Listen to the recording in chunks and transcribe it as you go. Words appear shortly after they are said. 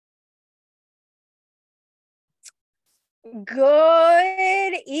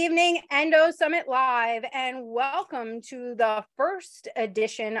Good evening, Endo Summit Live, and welcome to the first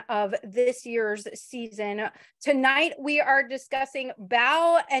edition of this year's season. Tonight, we are discussing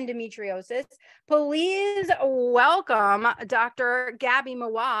bowel endometriosis. Please welcome Dr. Gaby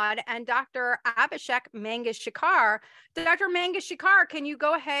Moawad and Dr. Abhishek Mangeshikar. Dr. Mangeshikar, can you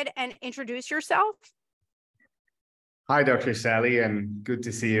go ahead and introduce yourself? Hi, Dr. Sallie, and good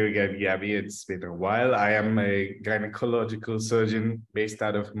to see you again, Gaby. It's been a while. I am a gynecological surgeon based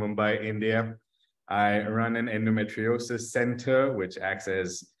out of Mumbai, India. I run an endometriosis center, which acts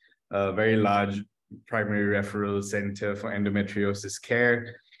as a very large primary referral center for endometriosis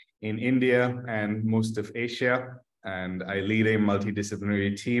care in India and most of Asia. And I lead a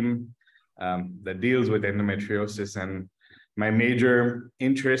multidisciplinary team that deals with endometriosis, and my major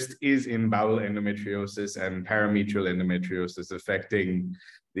interest is in bowel endometriosis and parametrial endometriosis affecting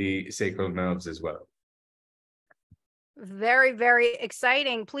the sacral nerves as well. Very, very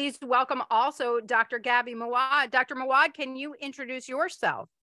exciting. Please welcome also Dr. Gaby Moawad. Dr. Moawad, can you introduce yourself?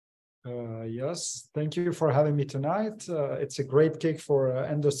 Yes, thank you for having me tonight. It's a great gig for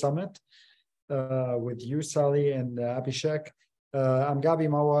Endo Summit with you, Sallie, and Abhishek. I'm Gaby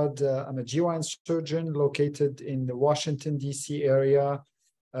Moawad. I'm a GYN surgeon located in the Washington, D.C. area.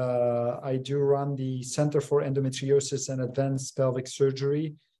 I do run the Center for Endometriosis and Advanced Pelvic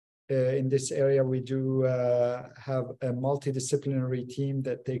Surgery. In this area, we do have a multidisciplinary team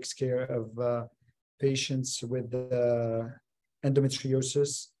that takes care of patients with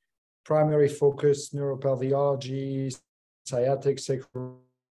endometriosis. Primary focus, neuropelviology, sciatic, sacral,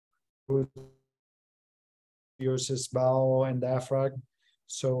 bowel, and diaphragm.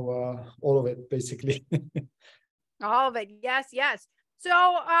 So all of it, basically. All of it. Yes, yes.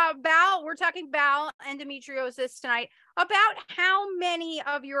 So we're talking bowel endometriosis tonight. About how many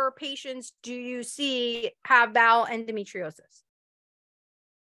of your patients do you see have bowel endometriosis?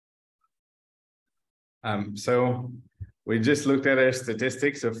 So we just looked at our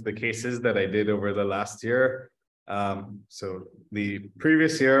statistics of the cases that I did over the last year. So the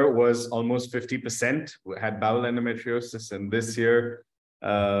previous year was almost 50% had bowel endometriosis, and this year,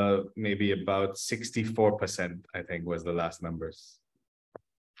 maybe about 64%, I think, was the last numbers.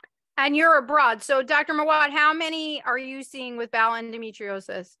 And you're abroad. So Dr. Moawad, how many are you seeing with bowel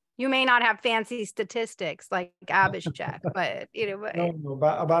endometriosis? You may not have fancy statistics like Abhishek, but No,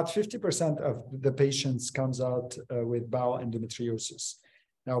 about 50% of the patients comes out with bowel endometriosis.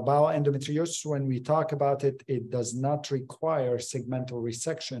 Now, bowel endometriosis, when we talk about it, it does not require segmental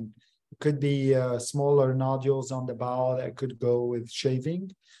resection. It could be smaller nodules on the bowel that could go with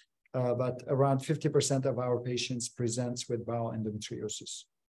shaving, but around 50% of our patients presents with bowel endometriosis.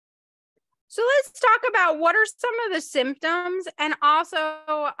 So let's talk about what are some of the symptoms, and also,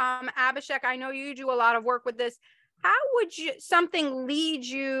 Abhishek, I know you do a lot of work with this. How would something lead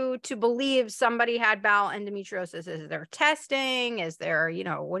you to believe somebody had bowel endometriosis? Is there testing? Is there,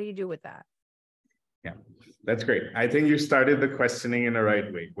 what do you do with that? Yeah, that's great. I think you started the questioning in the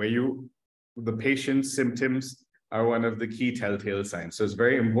right way, where the patient's symptoms are one of the key telltale signs. So it's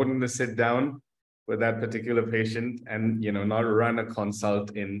very important to sit down with that particular patient and, not run a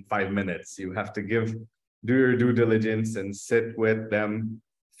consult in 5 minutes. You have to do your due diligence and sit with them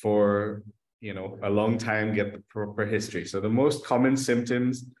for a long time, get the proper history. So the most common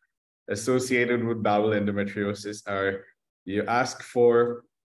symptoms associated with bowel endometriosis are you ask for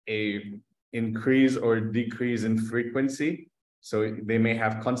a increase or decrease in frequency. So they may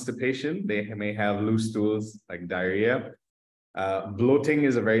have constipation, they may have loose stools like diarrhea. Bloating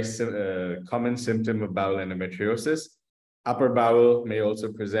is a very common symptom of bowel endometriosis. Upper bowel may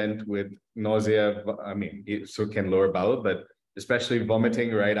also present with nausea. So can lower bowel, but especially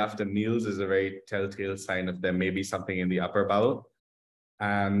vomiting right after meals is a very telltale sign of there may be something in the upper bowel.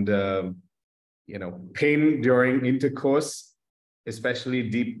 And, pain during intercourse, especially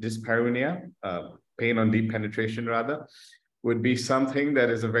deep dyspareunia, pain on deep penetration rather, would be something that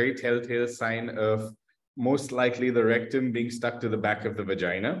is a very telltale sign of most likely the rectum being stuck to the back of the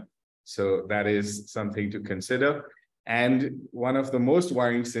vagina. So that is something to consider. And one of the most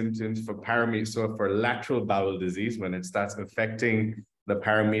worrying symptoms for lateral bowel disease, when it starts affecting the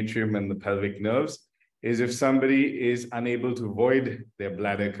parametrium and the pelvic nerves, is if somebody is unable to void their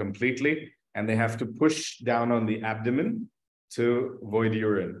bladder completely and they have to push down on the abdomen to void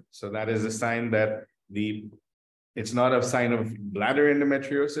urine. So that is a sign that it's not a sign of bladder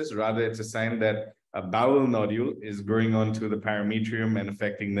endometriosis, rather it's a sign that a bowel nodule is growing onto the parametrium and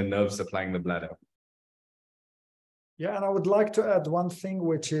affecting the nerve supplying the bladder. Yeah, and I would like to add one thing,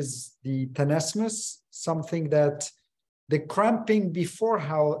 which is the tenesmus, something that the cramping before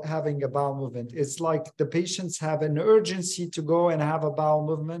having a bowel movement. It's like the patients have an urgency to go and have a bowel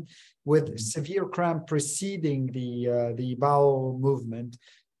movement with severe cramp preceding the bowel movement.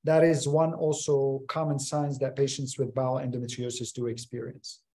 That is one also common signs that patients with bowel endometriosis do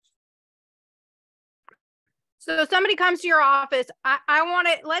experience. So somebody comes to your office. I want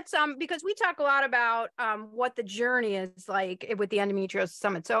to let's because we talk a lot about what the journey is like with the endometriosis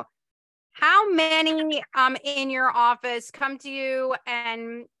summit. So how many in your office come to you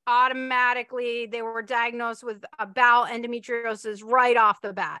and automatically they were diagnosed with a bowel endometriosis right off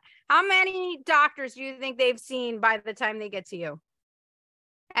the bat? How many doctors do you think they've seen by the time they get to you?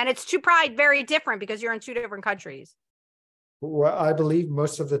 And it's probably very different because you're in 2 different countries. Well, I believe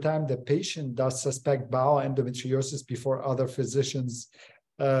most of the time the patient does suspect bowel endometriosis before other physicians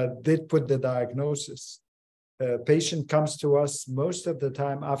did put the diagnosis. Patient comes to us most of the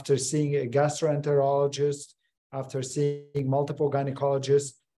time after seeing a gastroenterologist, after seeing multiple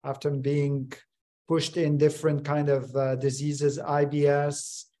gynecologists, after being pushed in different kind of diseases,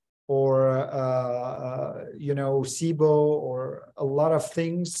 IBS or SIBO or a lot of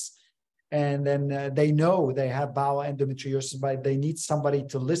things. And then they know they have bowel endometriosis, but they need somebody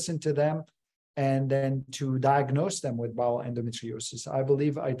to listen to them and then to diagnose them with bowel endometriosis. I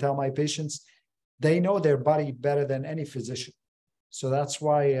believe I tell my patients, they know their body better than any physician. So that's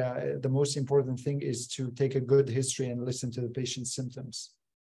why the most important thing is to take a good history and listen to the patient's symptoms.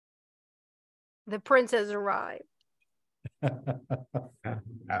 The prince has arrived.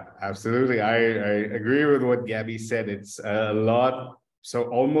 Absolutely. I agree with what Gaby said. It's a lot. So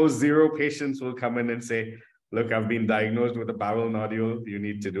almost 0 patients will come in and say, look, I've been diagnosed with a bowel nodule. You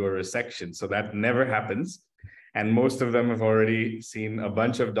need to do a resection. So that never happens. And most of them have already seen a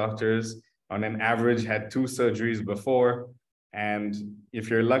bunch of doctors, on an average had 2 surgeries before. And if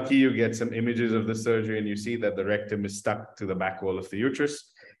you're lucky, you get some images of the surgery and you see that the rectum is stuck to the back wall of the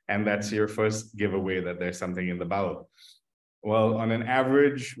uterus. And that's your first giveaway that there's something in the bowel. Well, on an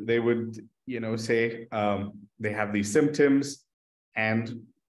average, they would, say they have these symptoms. And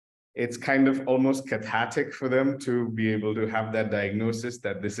it's kind of almost cathartic for them to be able to have that diagnosis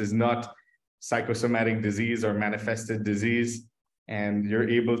that this is not psychosomatic disease or manifested disease. And you're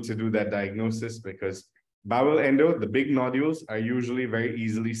able to do that diagnosis because bowel endo, the big nodules, are usually very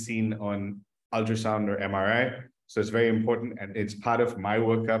easily seen on ultrasound or MRI. So it's very important. And it's part of my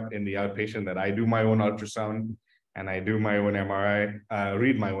workup in the outpatient that I do my own ultrasound and I do my own MRI,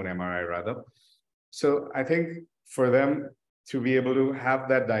 read my own MRI rather. So I think for them, to be able to have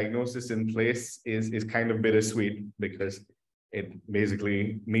that diagnosis in place is kind of bittersweet because it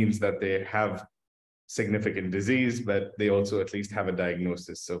basically means that they have significant disease, but they also at least have a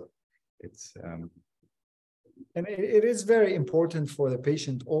diagnosis. So it's... And it is very important for the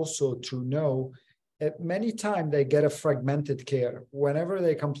patient also to know that many times they get a fragmented care. Whenever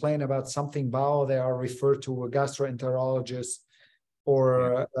they complain about something bowel, they are referred to a gastroenterologist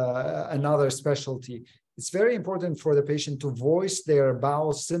or another specialty. It's very important for the patient to voice their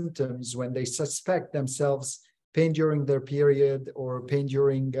bowel symptoms when they suspect themselves pain during their period or pain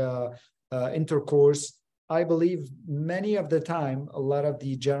during intercourse. I believe many of the time, a lot of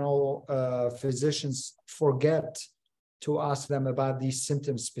the general physicians forget to ask them about these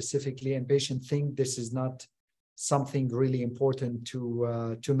symptoms specifically, and patients think this is not something really important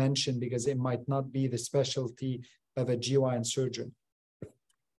to mention because it might not be the specialty of a GYN surgeon.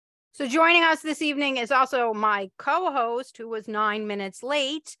 So joining us this evening is also my co-host, who was 9 minutes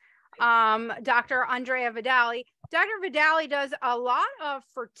late, Dr. Andrea Vidali. Dr. Vidali does a lot of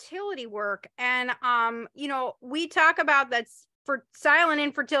fertility work. And, we talk about that for silent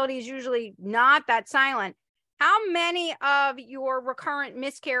infertility is usually not that silent. How many of your recurrent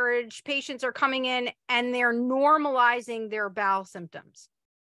miscarriage patients are coming in and they're normalizing their bowel symptoms?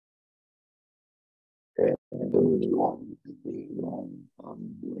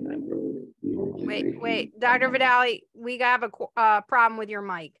 Wait, Dr. Vidali, we have a problem with your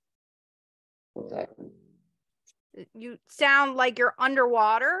mic. You sound like you're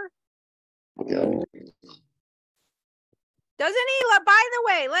underwater. Doesn't he? By the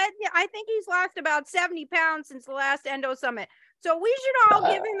way, I think he's lost about 70 pounds since the last Endo Summit. So we should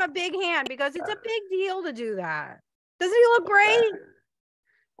all give him a big hand because it's a big deal to do that. Doesn't he look great?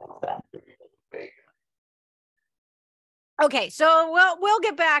 Okay, so we'll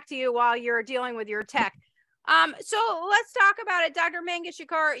get back to you while you're dealing with your tech. So let's talk about it. Dr.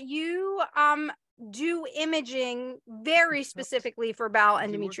 Mangeshikar, you do imaging very specifically for bowel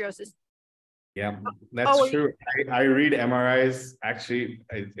endometriosis. Yeah, that's true. I read MRIs. Actually,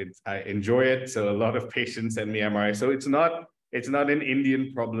 I enjoy it. So a lot of patients send me MRI. So it's not an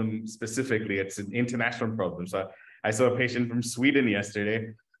Indian problem specifically. It's an international problem. So I saw a patient from Sweden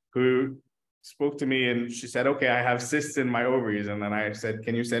yesterday who spoke to me and she said, okay, I have cysts in my ovaries. And then I said,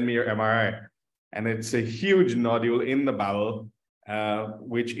 can you send me your MRI? And it's a huge nodule in the bowel,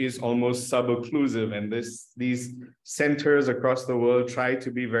 which is almost subocclusive. And these centers across the world try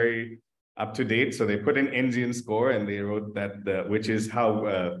to be very up to date. So they put an Enzian score and they wrote that, which is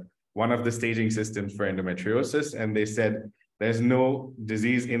how one of the staging systems for endometriosis. And they said, there's no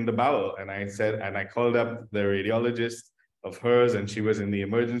disease in the bowel. And I called up the radiologist of hers and she was in the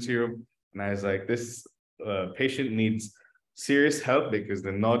emergency room. And I was like, this patient needs serious help because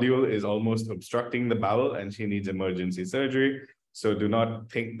the nodule is almost obstructing the bowel and she needs emergency surgery. So do not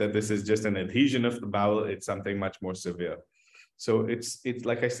think that this is just an adhesion of the bowel. It's something much more severe. So it's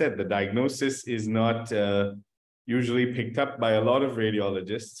like I said, the diagnosis is not usually picked up by a lot of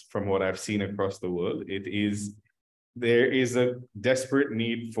radiologists from what I've seen across the world. There is a desperate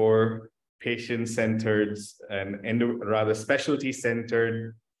need for patient-centered and rather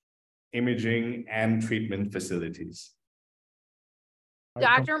specialty-centered imaging and treatment facilities. Go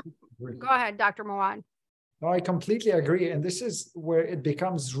ahead, Dr. Moawad. No, I completely agree. And this is where it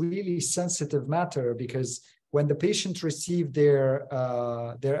becomes really sensitive matter, because when the patient receive their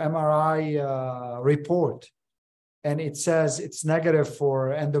MRI report and it says it's negative for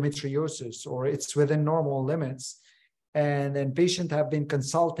endometriosis or it's within normal limits, and then patient have been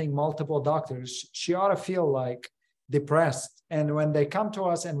consulting multiple doctors, she ought to feel like depressed. And when they come to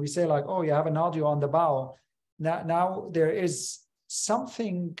us and we say like, oh, you have a nodule on the bowel, now there is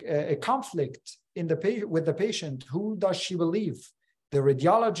something, a conflict in with the patient. Who does she believe? The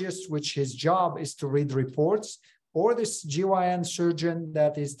radiologist, which his job is to read reports, or this GYN surgeon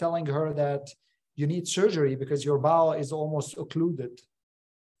that is telling her that you need surgery because your bowel is almost occluded.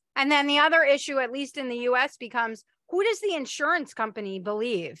 And then the other issue, at least in the US, becomes, who does the insurance company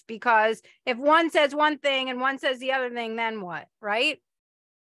believe? Because if one says one thing and one says the other thing, then what, right?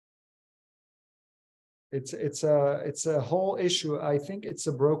 It's a whole issue. I think it's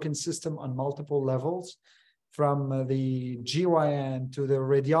a broken system on multiple levels, from the GYN to the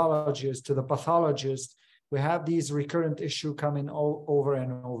radiologist to the pathologist. We have these recurrent issues coming over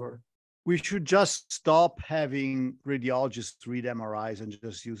and over. We should just stop having radiologists read MRIs and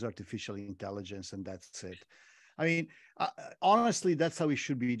just use artificial intelligence, and that's it. I mean, honestly, that's how it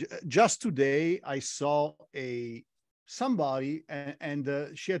should be. Just today, I saw somebody,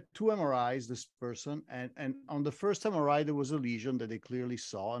 and she had 2 MRIs, this person, and on the first MRI, there was a lesion that they clearly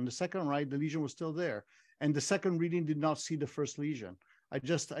saw. And the second MRI, the lesion was still there. And the second reading did not see the first lesion. I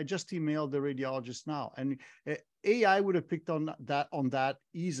just emailed the radiologist now, and AI would have picked on that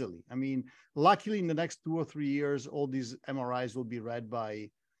easily. I mean, luckily in the next 2 or 3 years, all these MRIs will be read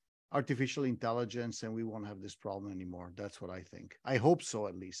by artificial intelligence and we won't have this problem anymore. That's what I think. I hope so,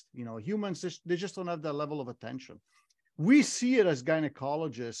 at least. You know, humans, they just don't have that level of attention. We see it as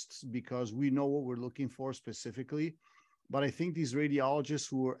gynecologists because we know what we're looking for specifically. But I think these radiologists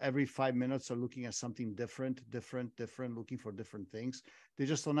who are every 5 minutes are looking at something different, looking for different things, they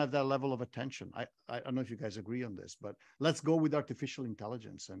just don't have that level of attention. I don't know if you guys agree on this, but let's go with artificial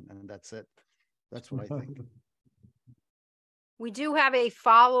intelligence, and that's it. That's what I think. We do have a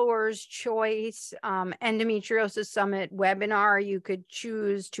Followers Choice Endometriosis Summit webinar. You could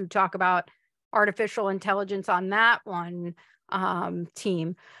choose to talk about artificial intelligence on that one,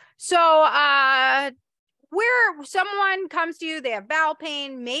 team. So where someone comes to you, they have bowel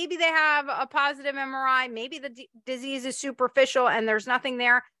pain, maybe they have a positive MRI, maybe the disease is superficial and there's nothing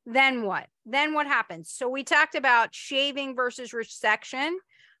there, then what? Then what happens? So we talked about shaving versus resection.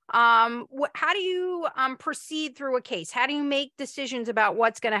 How do you proceed through a case? How do you make decisions about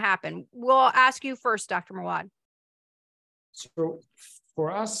what's going to happen? We'll ask you first, Dr. Moawad. So for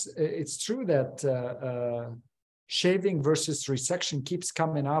us, it's true that shaving versus resection keeps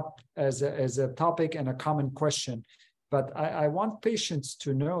coming up as a topic and a common question. But I want patients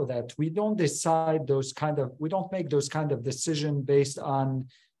to know that we don't decide we don't make those kind of decisions based on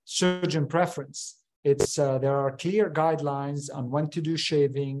surgeon preference. There are clear guidelines on when to do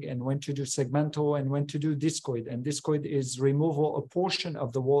shaving and when to do segmental and when to do discoid. And discoid is removal a portion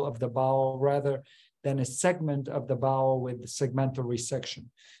of the wall of the bowel rather than a segment of the bowel with segmental resection.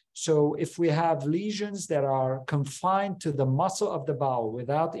 So if we have lesions that are confined to the muscle of the bowel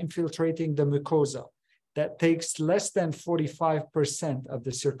without infiltrating the mucosa, that takes less than 45% of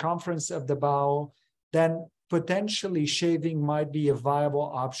the circumference of the bowel, then potentially shaving might be a viable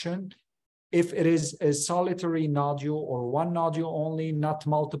option. If it is a solitary nodule or one nodule only, not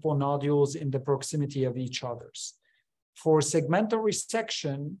multiple nodules in the proximity of each other's. For segmental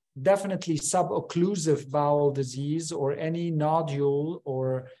resection, definitely subocclusive bowel disease or any nodule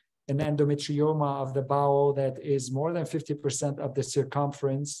or an endometrioma of the bowel that is more than 50% of the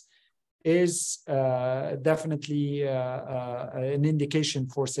circumference is definitely an indication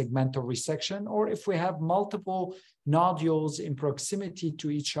for segmental resection. Or if we have multiple nodules in proximity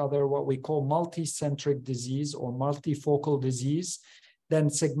to each other, what we call multicentric disease or multifocal disease, then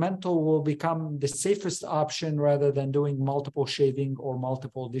segmental will become the safest option rather than doing multiple shaving or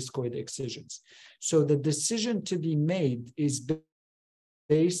multiple discoid excisions. So the decision to be made is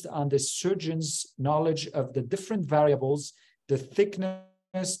based on the surgeon's knowledge of the different variables, the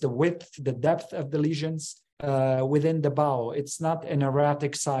thickness, the width, the depth of the lesions within the bowel. It's not an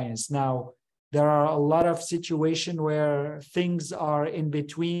erratic science. Now, there are a lot of situations where things are in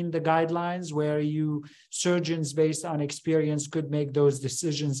between the guidelines, where surgeons based on experience could make those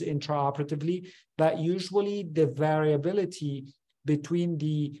decisions intraoperatively, but usually the variability between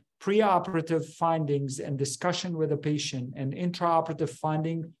the preoperative findings and discussion with the patient and intraoperative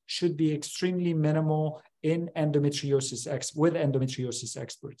finding should be extremely minimal in endometriosis with endometriosis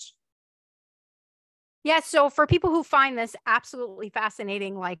experts. Yes, so for people who find this absolutely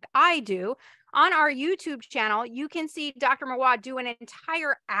fascinating, like I do, on our YouTube channel, you can see Dr. Moawad do an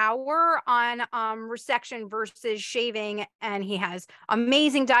entire hour on resection versus shaving, and he has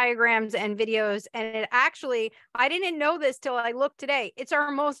amazing diagrams and videos. And it actually, I didn't know this till I looked today. It's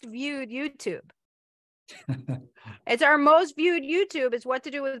our most viewed YouTube. It's our most viewed YouTube is what to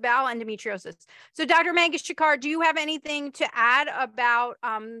do with bowel endometriosis. So Dr. Mangeshikar, do you have anything to add about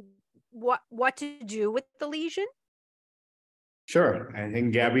what to do with the lesion? Sure. I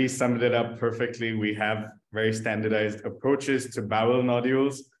think Gaby summed it up perfectly. We have very standardized approaches to bowel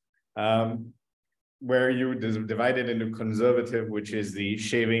nodules, where you divide it into conservative, which is the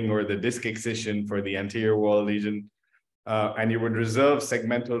shaving or the disc excision for the anterior wall lesion. And you would reserve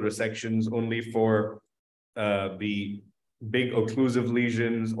segmental resections only for the big occlusive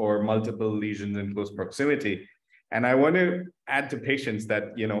lesions or multiple lesions in close proximity. And I want to add to patients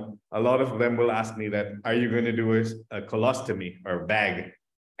that, you know, a lot of them will ask me that, are you going to do a colostomy or bag?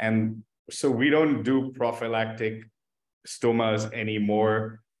 And so we don't do prophylactic stomas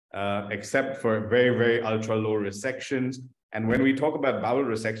anymore, except for very, very ultra low resections. And when we talk about bowel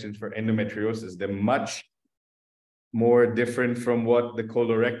resections for endometriosis, they're much more different from what the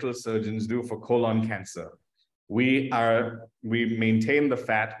colorectal surgeons do for colon cancer. We maintain the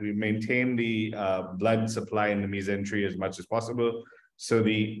fat, we maintain the blood supply in the mesentery as much as possible. So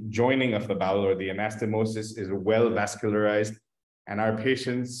the joining of the bowel or the anastomosis is well vascularized. And our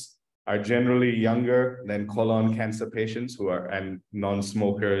patients are generally younger than colon cancer patients and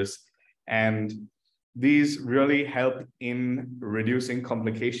non-smokers. And these really help in reducing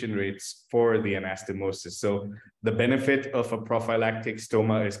complication rates for the anastomosis. So the benefit of a prophylactic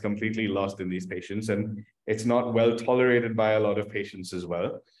stoma is completely lost in these patients, and it's not well tolerated by a lot of patients as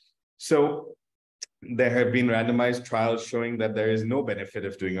well. So there have been randomized trials showing that there is no benefit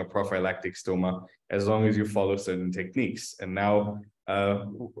of doing a prophylactic stoma as long as you follow certain techniques. And now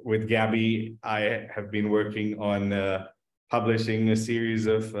with Gaby, I have been working on publishing a series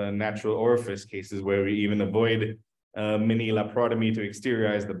of natural orifice cases where we even avoid mini laparotomy to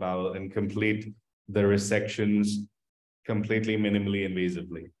exteriorize the bowel and complete the resections completely minimally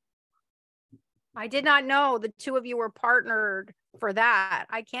invasively. I did not know the two of you were partnered for that.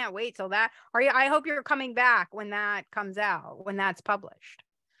 I can't wait till that. I hope you're coming back when that comes out, when that's published.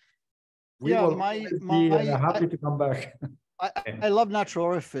 We will be happy to come back. I love natural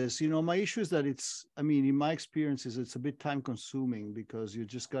orifice. You know, my issue is that in my experiences, it's a bit time consuming because you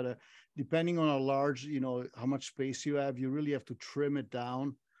just gotta, depending on how large, how much space you have, you really have to trim it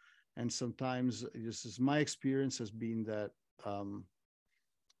down. And sometimes, this is my experience has been that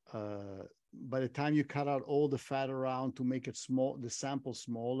by the time you cut out all the fat around to make it small, the sample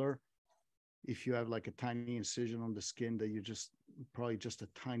smaller, if you have like a tiny incision on the skin that you probably just a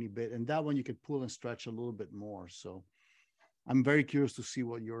tiny bit, and that one you could pull and stretch a little bit more. So I'm very curious to see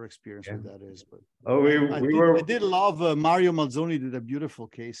what your experience with that is. But I did love Mario Malzoni did a beautiful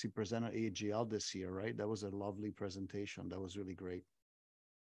case he presented at AGL this year, right? That was a lovely presentation. That was really great.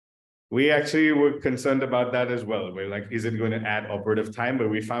 We actually were concerned about that as well. We're like, is it going to add operative time? But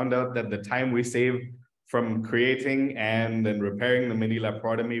we found out that the time we saved from creating and then repairing the mini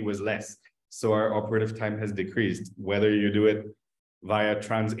laparotomy was less. So our operative time has decreased, whether you do it via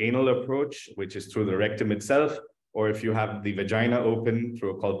transanal approach, which is through the rectum itself, or if you have the vagina open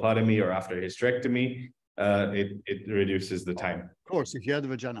through a colpotomy or after hysterectomy, it reduces the time. Of course, if you have the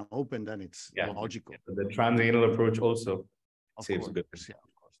vagina open, then it's logical. The transanal approach also saves a bit. Yeah,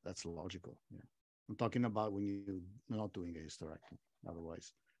 of course, that's logical. Yeah, I'm talking about when you're not doing a hysterectomy.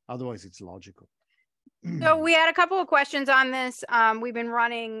 Otherwise, it's logical. So we had a couple of questions on this. We've been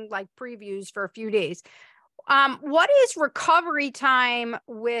running like previews for a few days. What is recovery time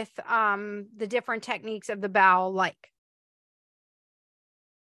with the different techniques of the bowel like?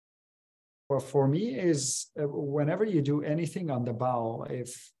 Well, for me is whenever you do anything on the bowel,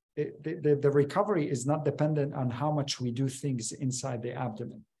 if the recovery is not dependent on how much we do things inside the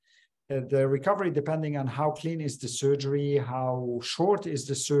abdomen. The recovery depending on how clean is the surgery, how short is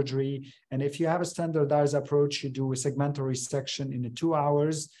the surgery. And if you have a standardized approach, you do a segmental resection in 2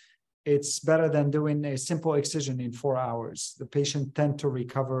 hours, it's better than doing a simple excision in 4 hours. The patient tend to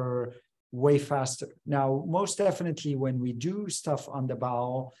recover way faster. Now, most definitely when we do stuff on the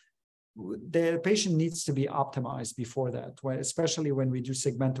bowel, the patient needs to be optimized before that, especially when we do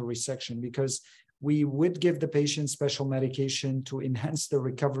segmental resection, because we would give the patient special medication to enhance the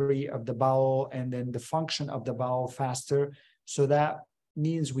recovery of the bowel and then the function of the bowel faster. So that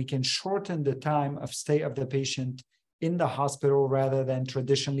means we can shorten the time of stay of the patient in the hospital rather than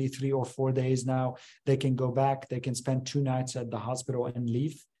traditionally 3 or 4 days. Now they can go back, they can spend 2 nights at the hospital and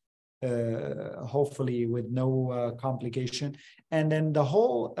leave, hopefully with no complication. And then the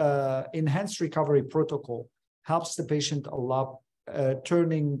whole enhanced recovery protocol helps the patient a lot,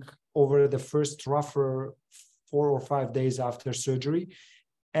 turning over the first rougher 4 or 5 days after surgery.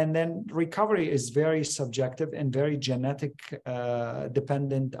 And then recovery is very subjective and very genetic,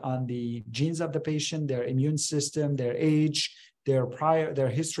 dependent on the genes of the patient, their immune system, their age, their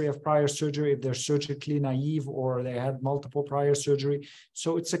history of prior surgery, if they're surgically naive or they had multiple prior surgery.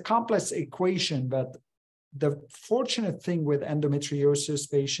 So it's a complex equation, but the fortunate thing with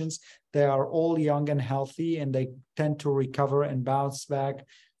endometriosis patients, they are all young and healthy and they tend to recover and bounce back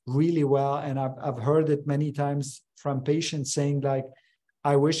really well. And I've heard it many times from patients saying like,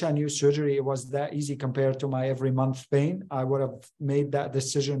 I wish I knew surgery it was that easy compared to my every month pain. I would have made that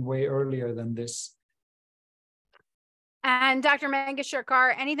decision way earlier than this. And Dr.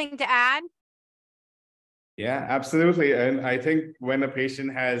 Mangeshikar, anything to add? Yeah, absolutely. And I think when a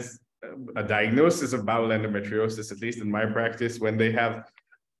patient has a diagnosis of bowel endometriosis, at least in my practice, when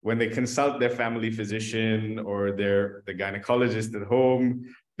they consult their family physician or the gynecologist at home,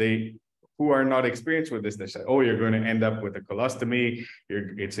 who are not experienced with this, they say, oh, you're going to end up with a colostomy.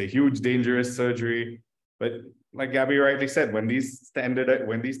 It's a huge, dangerous surgery. But like Gaby rightly said, when these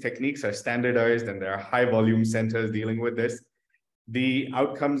techniques are standardized and there are high volume centers dealing with this, the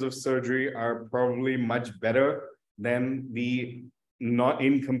outcomes of surgery are probably much better than the not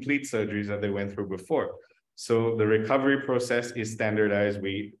incomplete surgeries that they went through before. So the recovery process is standardized.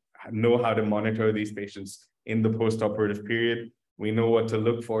 We know how to monitor these patients in the post-operative period. We know what to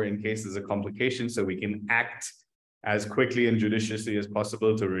look for in cases of complications, so we can act as quickly and judiciously as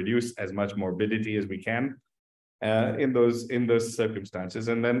possible to reduce as much morbidity as we can in those circumstances.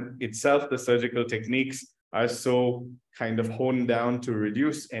 And then itself, the surgical techniques are so kind of honed down to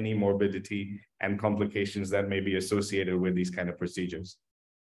reduce any morbidity and complications that may be associated with these kind of procedures.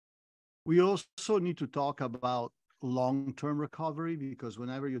 We also need to talk about long-term recovery, because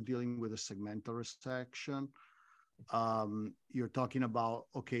whenever you're dealing with a segmental resection, you're talking about,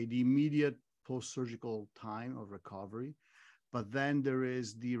 okay, the immediate post-surgical time of recovery, but then there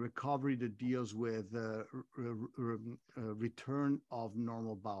is the recovery that deals with return of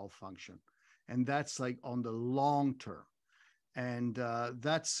normal bowel function. And that's like on the long term. And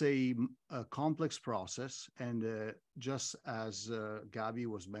that's a complex process. And just as Gaby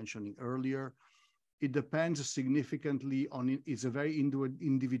was mentioning earlier, it depends significantly on, it's a very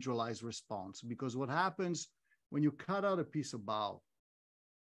individualized response, because what happens when you cut out a piece of bowel,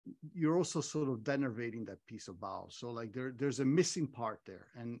 you're also sort of denervating that piece of bowel. So like there's a missing part there.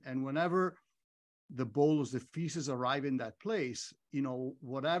 And whenever the bolus, the feces arrive in that place,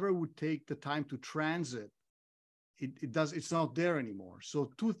 whatever would take the time to transit, it's not there anymore.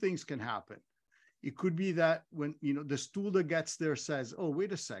 So 2 things can happen. It could be that when, the stool that gets there says, oh,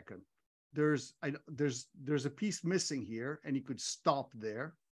 wait a second, there's a piece missing here, and it could stop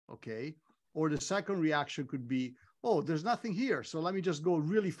there, okay? Or the second reaction could be, oh, there's nothing here, so let me just go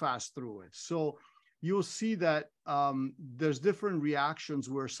really fast through it. So you'll see that there's different reactions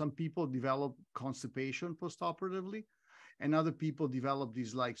where some people develop constipation postoperatively, and other people develop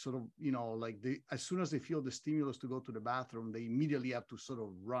these like sort of, as soon as they feel the stimulus to go to the bathroom, they immediately have to sort of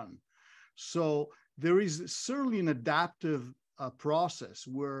run. So there is certainly an adaptive process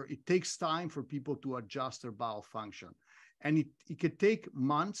where it takes time for people to adjust their bowel function. And it could take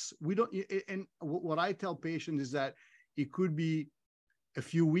months. And what I tell patients is that it could be a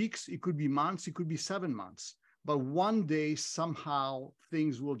few weeks, it could be months, it could be 7 months. but one day somehow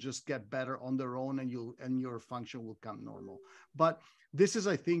things will just get better on their own, and your function will come normal. But this is,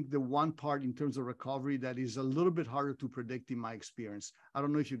 I think, the one part in terms of recovery that is a little bit harder to predict in my experience. I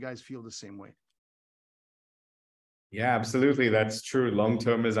don't know if you guys feel the same way. Yeah, absolutely. That's true.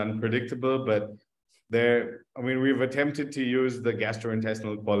 Long-term is unpredictable, but we've attempted to use the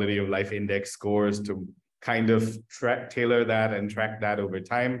gastrointestinal quality of life index scores to kind of tailor that and track that over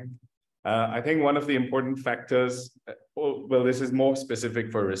time. I think one of the important factors, well, this is more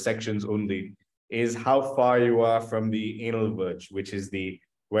specific for resections only, is how far you are from the anal verge, which is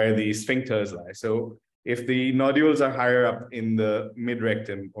where the sphincters lie. So if the nodules are higher up in the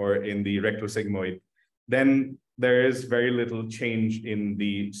mid-rectum or in the rectosigmoid, then there is very little change in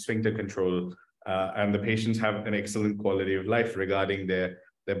the sphincter control, and the patients have an excellent quality of life regarding their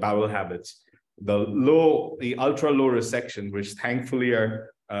bowel habits. The ultra low resections, which thankfully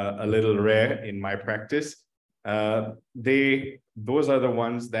are a little rare in my practice, those are the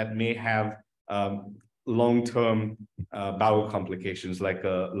ones that may have long-term bowel complications like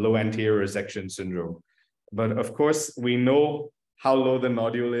a low anterior resection syndrome. But of course, we know how low the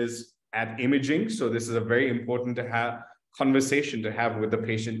nodule is at imaging. So this is a very important conversation to have with the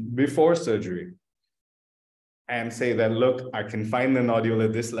patient before surgery and say that, look, I can find the nodule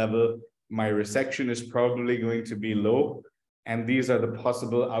at this level. My resection is probably going to be low. And these are the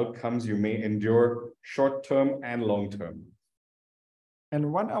possible outcomes you may endure short-term and long-term.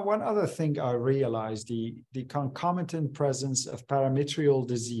 And one other thing I realized, the concomitant presence of parametrial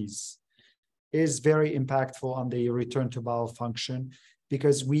disease is very impactful on the return to bowel function,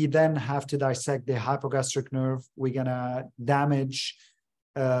 because we then have to dissect the hypogastric nerve. We're gonna damage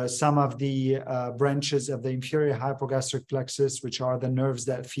some of the branches of the inferior hypogastric plexus, which are the nerves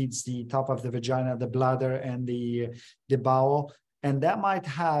that feeds the top of the vagina, the bladder, and the bowel. And that might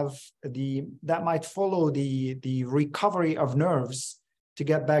follow the recovery of nerves to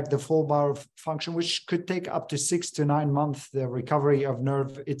get back the full bowel function, which could take up to 6 to 9 months, the recovery of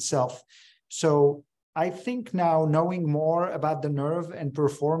nerve itself. So I think now knowing more about the nerve and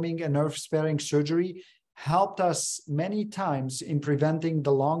performing a nerve-sparing surgery helped us many times in preventing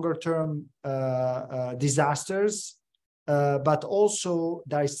the longer-term disasters, but also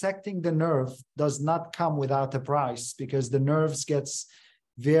dissecting the nerve does not come without a price, because the nerves gets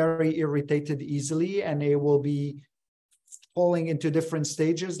very irritated easily, and it will be falling into different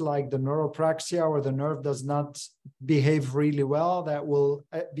stages, like the neuropraxia, where the nerve does not behave really well. That will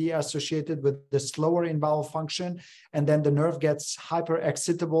be associated with the slower in bowel function. And then the nerve gets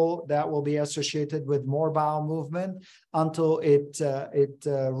hyperexcitable. That will be associated with more bowel movement until it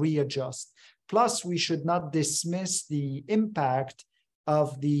readjusts. Plus, we should not dismiss the impact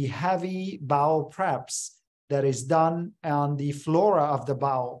of the heavy bowel preps that is done on the flora of the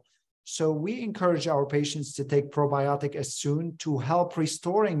bowel. So we encourage our patients to take probiotic as soon to help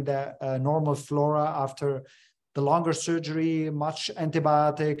restoring the normal flora after the longer surgery, much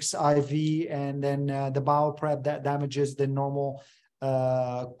antibiotics, IV, and then the bowel prep that damages the normal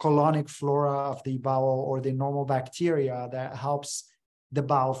colonic flora of the bowel, or the normal bacteria that helps the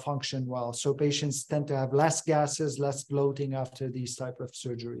bowel function well. So patients tend to have less gases, less bloating after these type of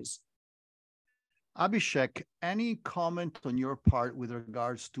surgeries. Abhishek, any comment on your part with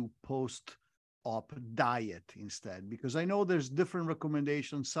regards to post-op diet instead? Because I know there's different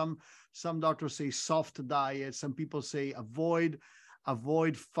recommendations. Some doctors say soft diet. Some people say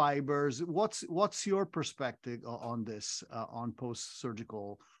avoid fibers. What's your perspective on this, on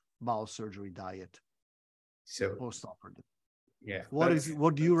post-surgical bowel surgery diet? So post-operative. Yeah.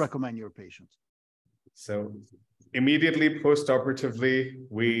 What do you recommend your patients? So immediately post-operatively,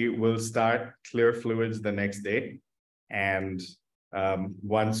 we will start clear fluids the next day. And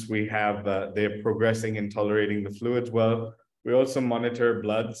once we have, they're progressing and tolerating the fluids well, we also monitor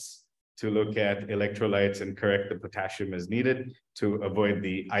bloods to look at electrolytes and correct the potassium as needed to avoid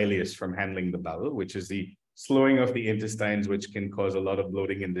the ileus from handling the bowel, which is the slowing of the intestines, which can cause a lot of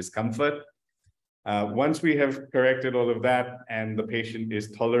bloating and discomfort. Once we have corrected all of that and the patient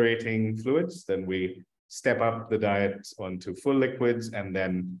is tolerating fluids, then we step up the diet onto full liquids and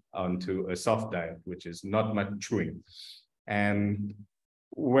then onto a soft diet, which is not much chewing. And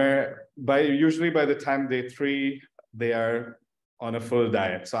usually by the time day 3, they are on a full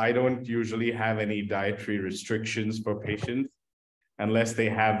diet. So I don't usually have any dietary restrictions for patients unless they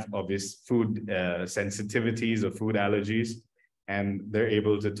have obvious food sensitivities or food allergies, and they're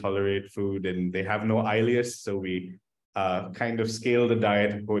able to tolerate food and they have no ileus. So we kind of scale the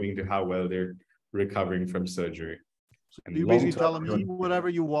diet according to how well they're recovering from surgery. So you basically tell them, eat whatever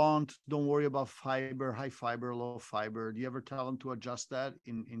you want, don't worry about fiber, high fiber, low fiber. Do you ever tell them to adjust that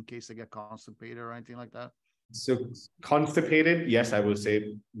in case they get constipated or anything like that? So constipated, yes, I will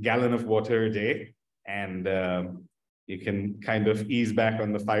say gallon of water a day, and you can kind of ease back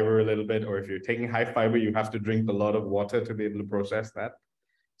on the fiber a little bit, or if you're taking high fiber, you have to drink a lot of water to be able to process that.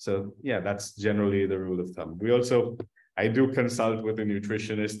 So yeah, that's generally the rule of thumb. I do consult with a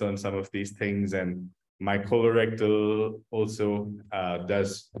nutritionist on some of these things, and my colorectal also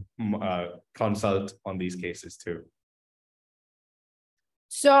does consult on these cases too.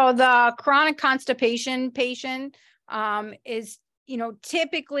 So the chronic constipation patient is,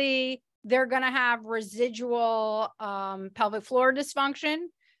 typically they're going to have residual pelvic floor dysfunction.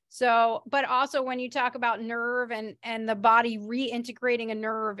 So, but also when you talk about nerve and the body reintegrating a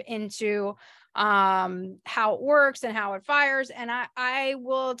nerve into how it works and how it fires. And I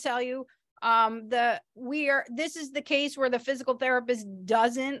will tell you, this is the case where the physical therapist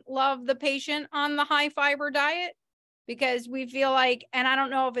doesn't love the patient on the high fiber diet, because we feel like, and I don't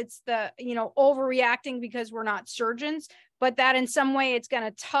know if it's the, overreacting because we're not surgeons, but that in some way it's going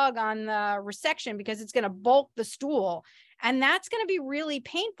to tug on the resection because it's going to bulk the stool. And that's going to be really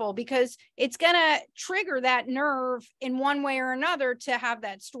painful because it's going to trigger that nerve in one way or another to have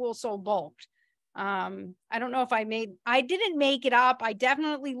that stool so bulked. I don't know if I didn't make it up. I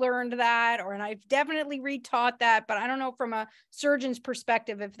definitely learned that, and I've definitely retaught that, but I don't know from a surgeon's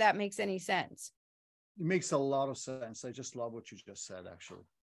perspective if that makes any sense. It makes a lot of sense. I just love what you just said, actually.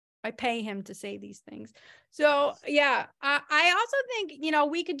 I pay him to say these things. So yeah, I also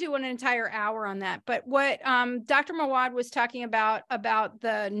think, we could do an entire hour on that, but what Dr. Moawad was talking about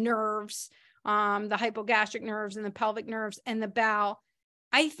the nerves, the hypogastric nerves and the pelvic nerves and the bowel,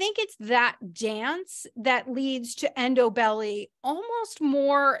 I think it's that dance that leads to endobelly almost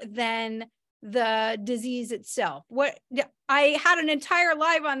more than the disease itself. I had an entire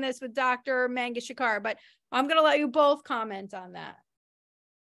live on this with Dr. Mangeshikar, but I'm going to let you both comment on that.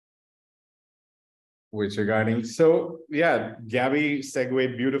 Which regarding, so yeah, Gaby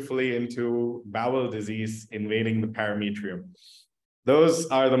segued beautifully into bowel disease invading the parametrium. Those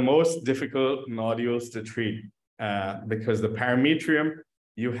are the most difficult nodules to treat because the parametrium,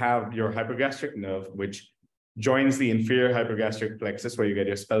 you have your hypogastric nerve, which joins the inferior hypogastric plexus where you get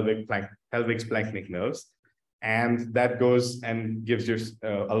your pelvic splanchnic nerves. And that goes and gives you,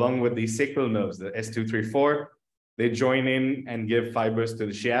 along with the sacral nerves, the S234, they join in and give fibers to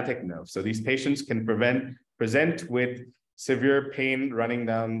the sciatic nerve. So these patients can present with severe pain running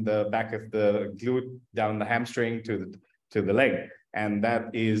down the back of the glute, down the hamstring to the leg. And that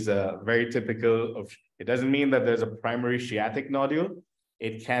is very typical of, it doesn't mean that there's a primary sciatic nodule.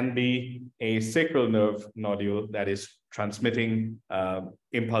 It can be a sacral nerve nodule that is transmitting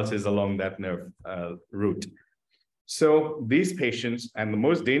impulses along that nerve route. So these patients, and the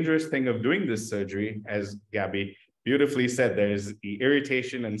most dangerous thing of doing this surgery, as Gaby beautifully said, there is the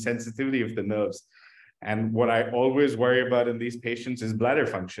irritation and sensitivity of the nerves. And what I always worry about in these patients is bladder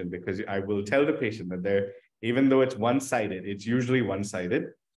function, because I will tell the patient that even though it's one-sided, it's usually one-sided,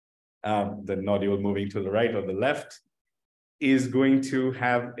 the nodule moving to the right or the left is going to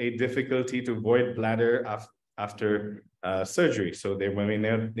have a difficulty to void bladder after surgery. So they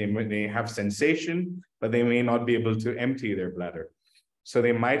may have sensation, but they may not be able to empty their bladder. So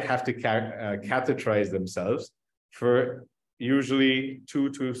they might have to catheterize themselves for usually 2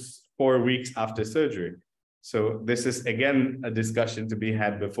 to 4 weeks after surgery. So this is, again, a discussion to be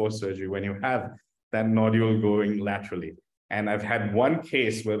had before surgery when you have that nodule going laterally. And I've had one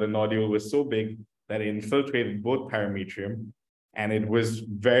case where the nodule was so big that it infiltrated both parametrium, and it was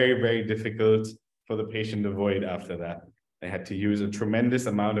very, very difficult for the patient to void after that. They had to use a tremendous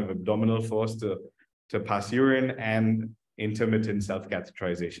amount of abdominal force to pass urine and intermittent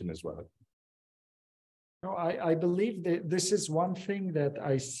self-catheterization as well. No, I believe that this is one thing that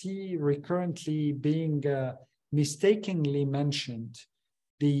I see recurrently being mistakenly mentioned.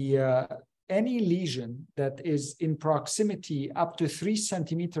 Any lesion that is in proximity up to 3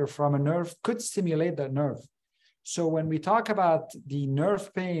 centimeters from a nerve could stimulate that nerve. So when we talk about the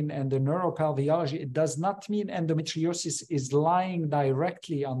nerve pain and the neuropalviology, it does not mean endometriosis is lying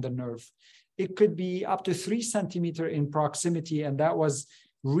directly on the nerve. It could be up to 3 centimeters in proximity, and that was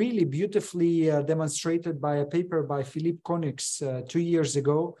really beautifully demonstrated by a paper by Philippe Konix 2 years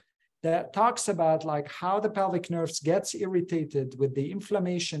ago that talks about like how the pelvic nerves gets irritated with the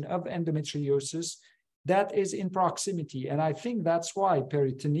inflammation of endometriosis that is in proximity. And I think that's why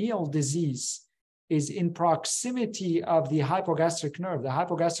peritoneal disease is in proximity of the hypogastric nerve. The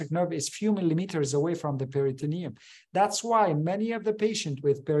hypogastric nerve is few millimeters away from the peritoneum. That's why many of the patients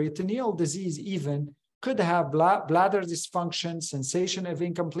with peritoneal disease even could have bladder dysfunction, sensation of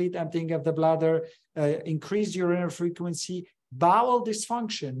incomplete emptying of the bladder, increased urinary frequency, bowel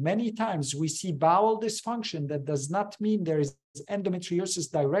dysfunction. Many times we see bowel dysfunction. That does not mean there is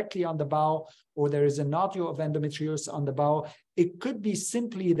endometriosis directly on the bowel, or there is a nodule of endometriosis on the bowel. It could be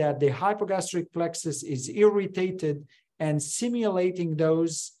simply that the hypogastric plexus is irritated and simulating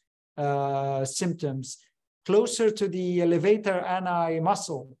those symptoms. Closer to the levator ani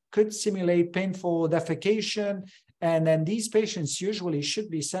muscle could simulate painful defecation. And then these patients usually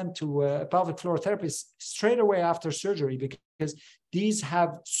should be sent to a pelvic floor therapist straight away after surgery, because these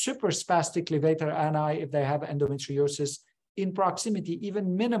have supraspastic levator ani if they have endometriosis in proximity,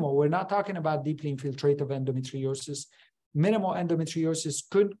 even minimal. We're not talking about deeply infiltrative endometriosis. Minimal endometriosis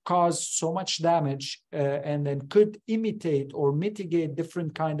could cause so much damage and then could imitate or mitigate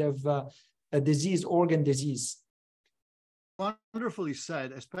different kind of disease, organ disease. Wonderfully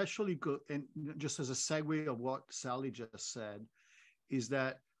said, especially, and just as a segue of what Sallie just said, is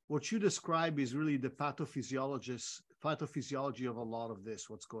that what you describe is really the pathophysiology of a lot of this,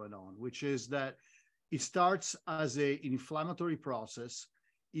 what's going on, which is that it starts as an inflammatory process.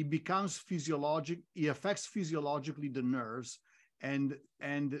 It becomes physiologic. It affects physiologically the nerves, and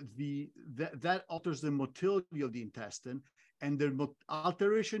that alters the motility of the intestine. And the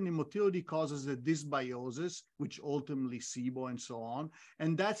alteration in motility causes the dysbiosis, which ultimately SIBO and so on.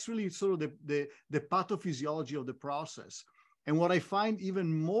 And that's really sort of the pathophysiology of the process. And what I find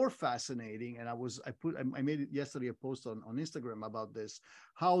even more fascinating, and I made it yesterday a post on Instagram about this,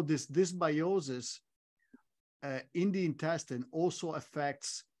 how this dysbiosis in the intestine also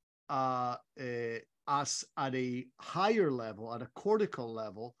affects us at a higher level, at a cortical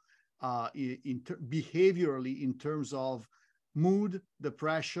level, behaviorally, in terms of mood,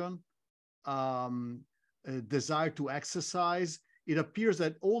 depression, desire to exercise. It appears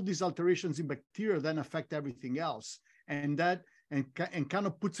that all these alterations in bacteria then affect everything else, and kind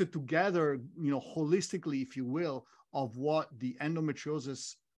of puts it together, holistically, if you will, of what the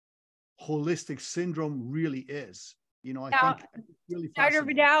endometriosis holistic syndrome really is. I think it's really Dr.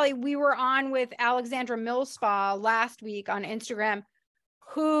 fascinating. Vidali, we were on with Alexandra Millspa last week on Instagram,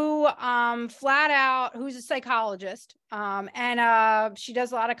 who flat out, who's a psychologist, and she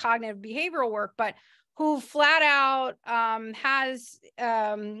does a lot of cognitive behavioral work, but who flat out has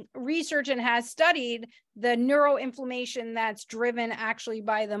research and has studied the neuroinflammation that's driven actually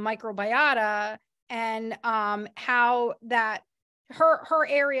by the microbiota, and how that her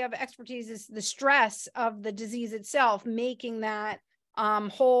area of expertise is the stress of the disease itself, making that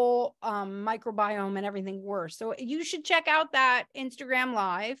whole microbiome and everything worse. So you should check out that Instagram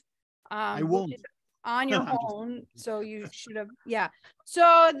live. I won't. On your own. So you should have, yeah.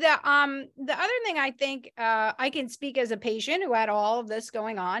 So the other thing I think I can speak as a patient who had all of this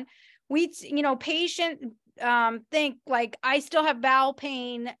going on. Patient think like, I still have bowel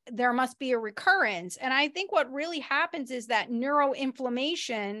pain, there must be a recurrence. And I think what really happens is that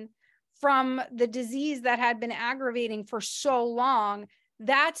neuroinflammation from the disease that had been aggravating for so long,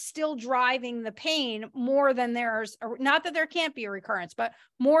 that's still driving the pain more than there's, not that there can't be a recurrence, but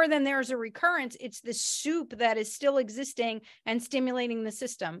more than there's a recurrence, it's the soup that is still existing and stimulating the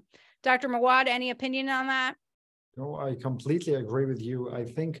system. Dr. Moawad, any opinion on that? No, I completely agree with you. I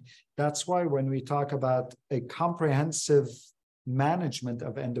think that's why when we talk about a comprehensive management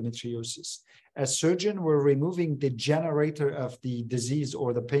of endometriosis, as surgeon, we're removing the generator of the disease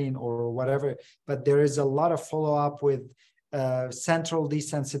or the pain or whatever, but there is a lot of follow-up with central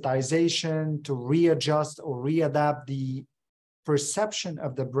desensitization to readjust or readapt the perception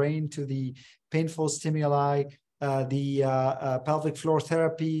of the brain to the painful stimuli, the pelvic floor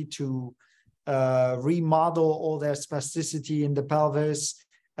therapy to remodel all their spasticity in the pelvis.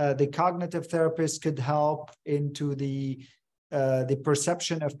 The cognitive therapist could help into the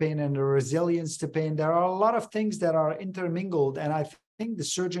perception of pain and the resilience to pain. There are a lot of things that are intermingled, and I think the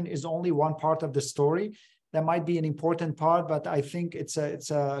surgeon is only one part of the story. That might be an important part, but I think it's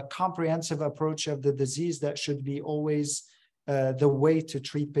a comprehensive approach of the disease that should be always the way to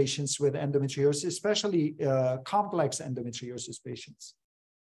treat patients with endometriosis, especially complex endometriosis patients.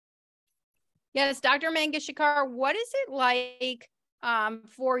 Yes, Dr. Mangeshikar, what is it like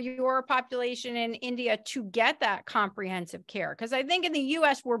for your population in India to get that comprehensive care? Because I think in the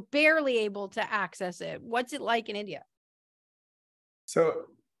US, we're barely able to access it. What's it like in India? So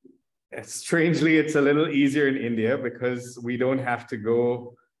strangely, it's a little easier in India because we don't have to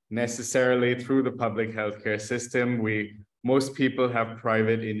go necessarily through the public healthcare system. Most people have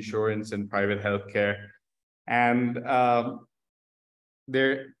private insurance and private healthcare, and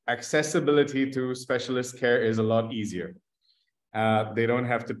their accessibility to specialist care is a lot easier. They don't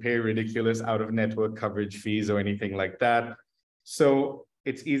have to pay ridiculous out-of-network coverage fees or anything like that. So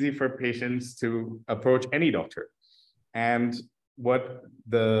it's easy for patients to approach any doctor. And what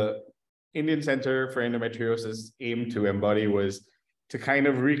the Indian Center for Endometriosis aimed to embody was to kind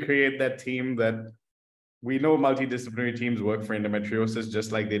of recreate that team that we know multidisciplinary teams work for endometriosis,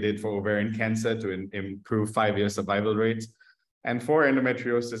 just like they did for ovarian cancer to improve 5-year survival rates. And for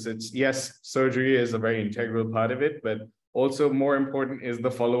endometriosis, it's, yes, surgery is a very integral part of it, but also more important is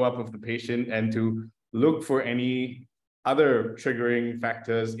the follow-up of the patient and to look for any other triggering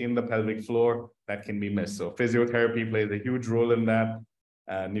factors in the pelvic floor that can be missed. So physiotherapy plays a huge role in that,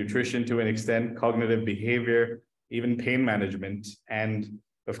 nutrition to an extent, cognitive behavior, even pain management. And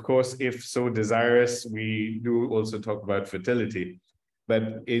of course, if so desirous, we do also talk about fertility.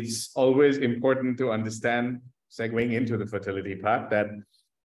 But it's always important to understand, segueing into the fertility part, that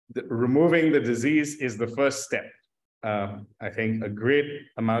removing the disease is the first step. I think a great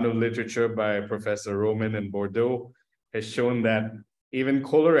amount of literature by Professor Roman in Bordeaux has shown that even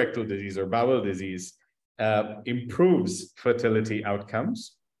colorectal disease or bowel disease improves fertility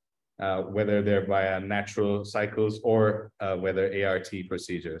outcomes, whether they're via natural cycles or whether ART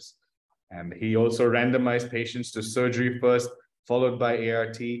procedures. And he also randomized patients to surgery first, followed by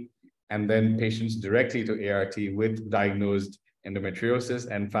ART, and then patients directly to ART with diagnosed endometriosis,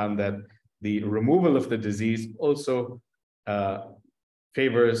 and found that the removal of the disease also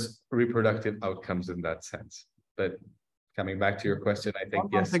favors reproductive outcomes in that sense. But coming back to your question, I think,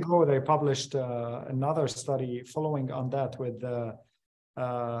 yes. 1 month ago, they published another study following on that with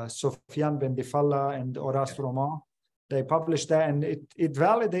Sofiane Ben Difalla and Horace Roman. They published that, and it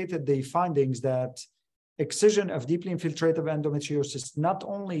validated the findings that excision of deeply infiltrative endometriosis not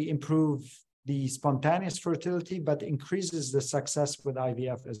only improve the spontaneous fertility, but increases the success with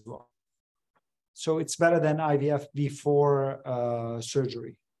IVF as well. So it's better than IVF before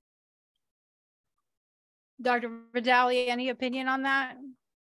surgery. Dr. Vidali, any opinion on that?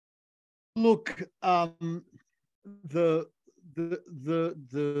 Look, the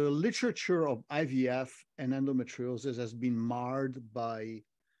literature of IVF and endometriosis has been marred by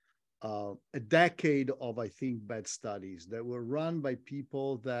a decade of, I think, bad studies that were run by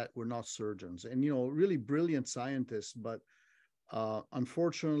people that were not surgeons, and really brilliant scientists. But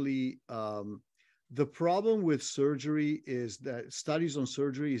unfortunately, the problem with surgery is that studies on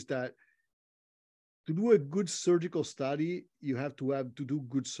surgery is that to do a good surgical study, you have to do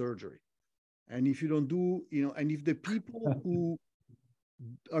good surgery. And if you don't do, and if the people who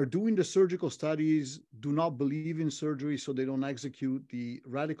are doing the surgical studies do not believe in surgery, so they don't execute the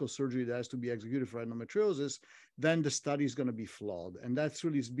radical surgery that has to be executed for endometriosis, then the study is going to be flawed. And that's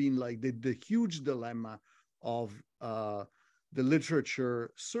really been like the huge dilemma of the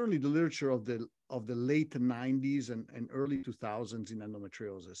literature, certainly the literature of the late 90s and early 2000s in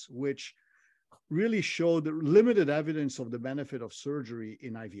endometriosis, which really showed the limited evidence of the benefit of surgery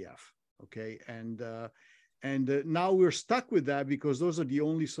in IVF. Okay, and now we're stuck with that because those are the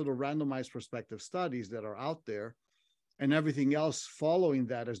only sort of randomized prospective studies that are out there, and everything else following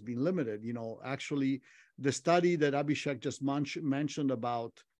that has been limited. Actually, the study that Abhishek just mentioned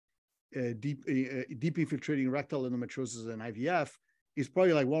about deep infiltrating rectal endometriosis and IVF is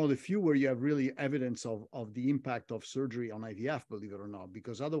probably like one of the few where you have really evidence of the impact of surgery on IVF, believe it or not,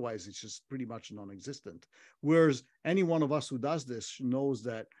 because otherwise it's just pretty much non-existent. Whereas any one of us who does this knows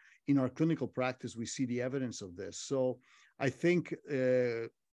that in our clinical practice, we see the evidence of this. So I think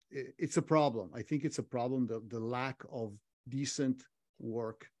it's a problem. I think it's a problem, the lack of decent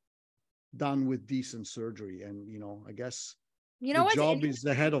work done with decent surgery. And, I guess the job is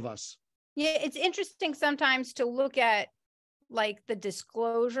ahead of us. Yeah, it's interesting sometimes to look at like the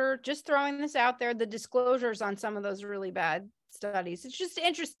disclosure, just throwing this out there, the disclosures on some of those really bad studies. It's just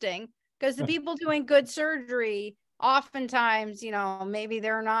interesting because the people doing good surgery, oftentimes, maybe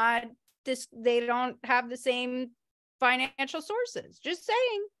they're not they don't have the same financial sources. Just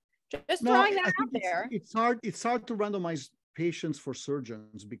saying, just throwing that out there. It's hard to randomize patients for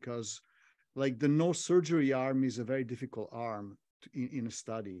surgeons because like the no surgery arm is a very difficult arm in a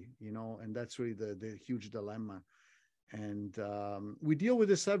study, and that's really the huge dilemma. And we deal with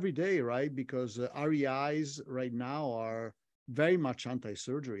this every day, right? Because REIs right now are very much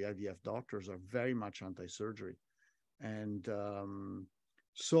anti-surgery. IVF doctors are very much anti-surgery. And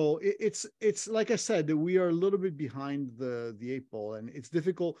so it's like I said, we are a little bit behind the 8 ball, and it's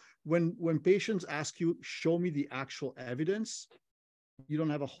difficult when patients ask you, show me the actual evidence. You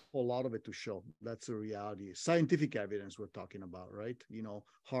don't have a whole lot of it to show. That's the reality. Scientific evidence we're talking about, right?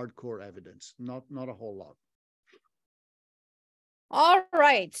 Hardcore evidence, not a whole lot. All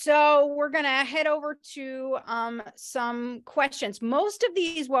right, so we're going to head over to some questions. Most of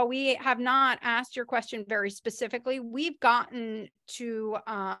these, while we have not asked your question very specifically, we've gotten to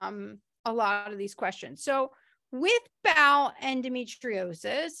a lot of these questions. So with bowel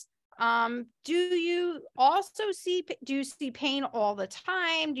endometriosis, do you see pain all the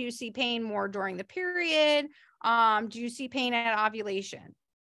time? Do you see pain more during the period? Do you see pain at ovulation?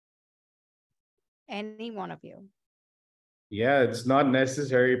 Any one of you? Yeah, it's not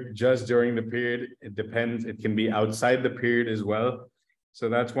necessary just during the period. It depends. It can be outside the period as well. So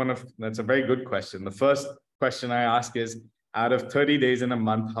that's a very good question. The first question I ask is, out of 30 days in a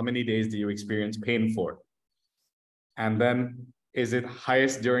month, how many days do you experience pain for? And then, is it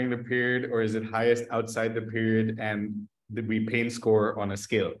highest during the period or is it highest outside the period? And we pain score on a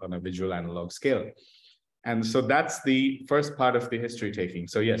scale, on a visual analog scale. And so that's the first part of the history taking.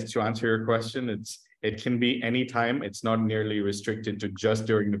 So yes, to answer your question, it can be any time. It's not nearly restricted to just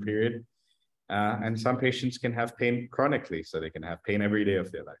during the period. And some patients can have pain chronically, so they can have pain every day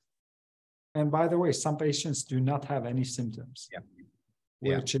of their life. And by the way, some patients do not have any symptoms,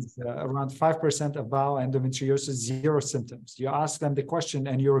 which is around 5% of bowel endometriosis, 0 symptoms. You ask them the question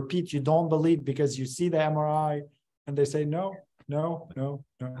and you repeat, you don't believe because you see the MRI, and they say, no.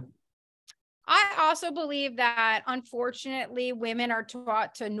 I also believe that, unfortunately, women are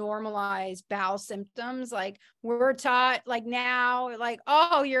taught to normalize bowel symptoms. Like, we're taught, like, now, like,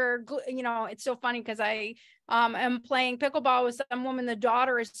 oh, it's so funny because I am playing pickleball with some woman. The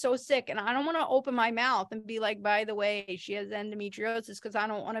daughter is so sick, and I don't want to open my mouth and be like, by the way, she has endometriosis, because I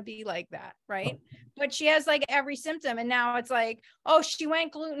don't want to be like that, right? But she has like every symptom, and now it's like, oh, she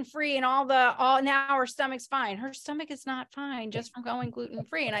went gluten-free and now her stomach's fine. Her stomach is not fine just from going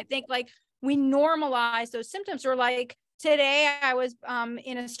gluten-free. And I think, like, we normalize those symptoms. Or like today I was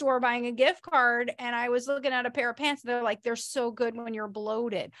in a store buying a gift card, and I was looking at a pair of pants. They're like, they're so good when you're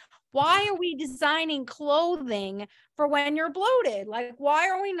bloated. Why are we designing clothing for when you're bloated? Like, why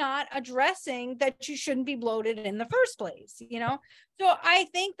are we not addressing that you shouldn't be bloated in the first place? So I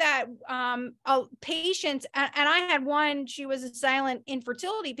think that patients, and I had one, she was a silent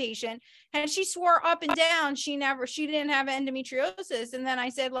infertility patient, and she swore up and down she didn't have endometriosis. And then I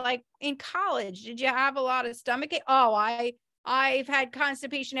said, like, in college, did you have a lot of stomach ache? Oh, I've had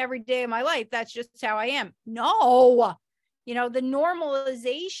constipation every day of my life. That's just how I am. No. The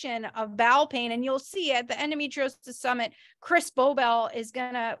normalization of bowel pain, and you'll see at the Endometriosis Summit, Chris Bobel is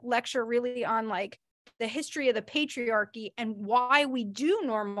going to lecture really on, like, the history of the patriarchy and why we do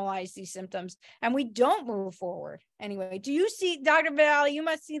normalize these symptoms and we don't move forward. Anyway, do you see, Dr. Vidali, you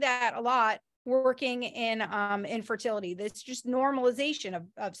must see that a lot working in infertility, this just normalization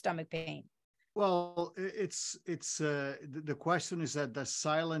of stomach pain? Well, the question is that does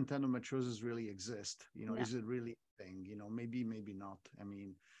silent endometriosis really exist? Is it really a thing? Maybe not. I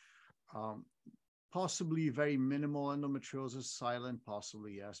mean, possibly very minimal endometriosis, silent,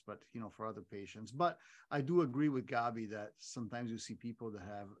 possibly yes, but for other patients. But I do agree with Gaby that sometimes you see people that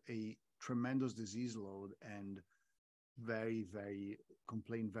have a tremendous disease load and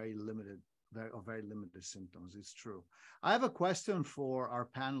complain very limited symptoms. It's true. I have a question for our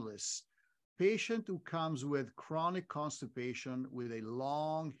panelists. Patient who comes with chronic constipation, with a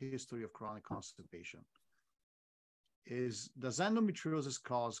long history of chronic constipation, does endometriosis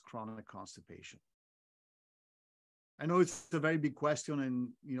cause chronic constipation? I know it's a very big question,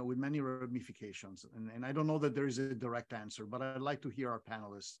 and with many ramifications, and I don't know that there is a direct answer, but I'd like to hear our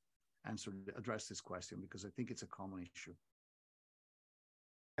panelists address this question, because I think it's a common issue.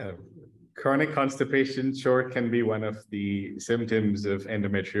 Chronic constipation sure can be one of the symptoms of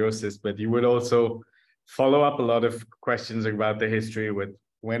endometriosis, but you would also follow up a lot of questions about the history with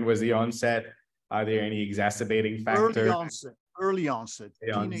when was the onset? Are there any exacerbating factors? Early onset,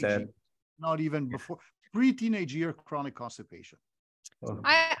 teenage, not even before, pre-teenage year chronic constipation.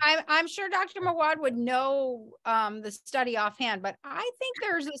 I'm sure Dr. Moawad would know the study offhand, but I think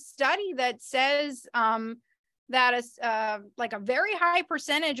there's a study that says that is like a very high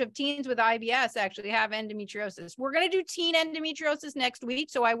percentage of teens with IBS actually have endometriosis. We're going to do teen endometriosis next week,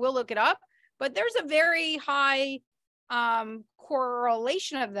 so I will look it up, but there's a very high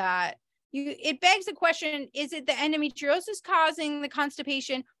correlation of that. It begs the question, is it the endometriosis causing the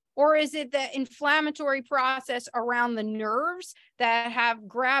constipation, or is it the inflammatory process around the nerves that have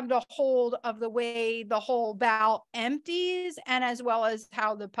grabbed a hold of the way the whole bowel empties, and as well as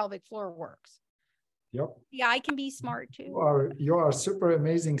how the pelvic floor works? Yep. Yeah, I can be smart too. You are super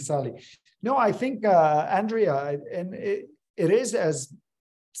amazing, Sallie. No, I think, Andrea, and it is as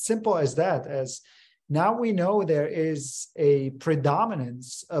simple as that. As now we know there is a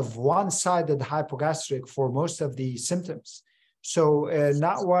predominance of one-sided hypogastric for most of the symptoms. So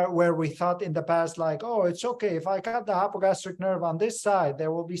not where we thought in the past, like, oh, it's okay, if I cut the hypogastric nerve on this side,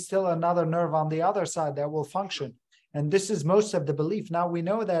 there will be still another nerve on the other side that will function. And this is most of the belief. Now we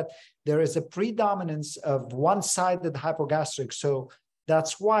know that there is a predominance of one-sided hypogastric. So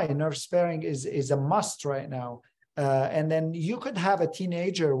that's why nerve sparing is a must right now. And then you could have a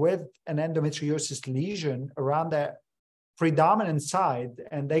teenager with an endometriosis lesion around that predominant side,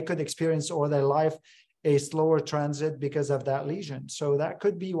 and they could experience all their life a slower transit because of that lesion. So that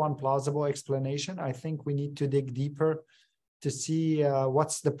could be one plausible explanation. I think we need to dig deeper to see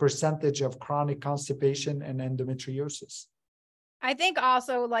what's the percentage of chronic constipation and endometriosis. I think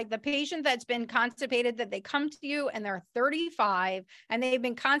also like the patient that's been constipated, that they come to you and they're 35 and they've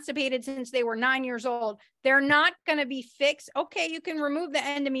been constipated since they were 9 years old. They're not going to be fixed. Okay, you can remove the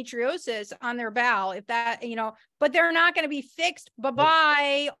endometriosis on their bowel if that, but they're not going to be fixed.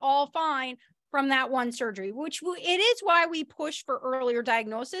 Bye-bye, all fine from that one surgery, which it is why we push for earlier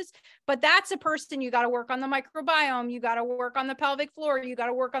diagnosis. But that's a person, you got to work on the microbiome, you got to work on the pelvic floor, you got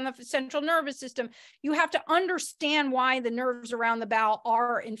to work on the central nervous system. You have to understand why the nerves around the bowel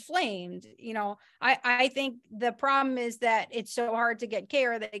are inflamed. I think the problem is that it's so hard to get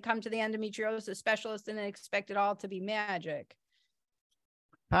care that they come to the endometriosis specialist and expect it all to be magic.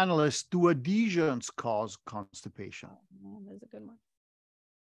 Panelists, do adhesions cause constipation? Oh, that's a good one.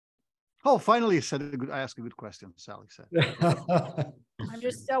 Oh, finally, I asked a good question, Sallie said. I'm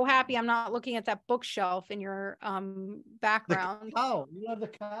just so happy I'm not looking at that bookshelf in your background. The cow. You love the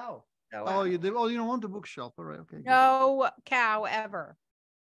cow. Oh, you did. Oh, you don't want the bookshelf. All right. Okay. No cow ever.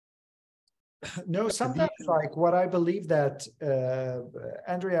 No, sometimes like what I believe that,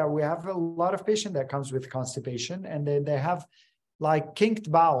 Andrea, we have a lot of patients that comes with constipation and then they have like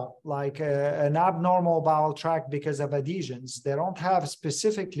kinked bowel, like an abnormal bowel tract because of adhesions. They don't have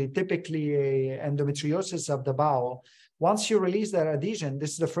typically a endometriosis of the bowel. Once you release that adhesion,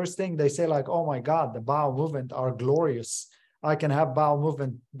 this is the first thing they say, like, oh my God, the bowel movement are glorious. I can have bowel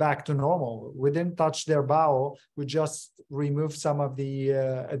movement back to normal. We didn't touch their bowel. We just removed some of the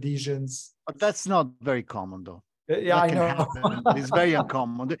adhesions. But that's not very common though. Yeah, I know. It's very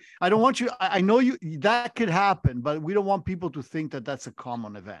uncommon. I don't want you, I know you, that could happen, but we don't want people to think that that's a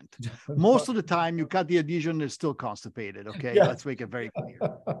common event. Most of the time you cut the adhesion, it's still constipated. Okay. Yeah. Let's make it very clear.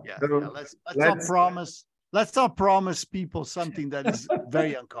 Yeah. Let's not promise people something that is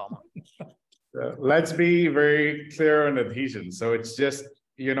very uncommon. Let's be very clear on adhesions. So it's just,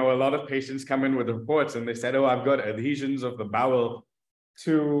 a lot of patients come in with reports and they said, oh, I've got adhesions of the bowel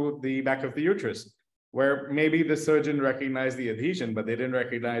to the back of the uterus, where maybe the surgeon recognized the adhesion, but they didn't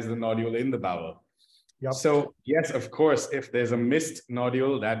recognize the nodule in the bowel. Yep. So yes, of course, if there's a missed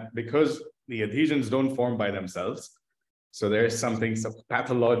nodule, that because the adhesions don't form by themselves, so there's some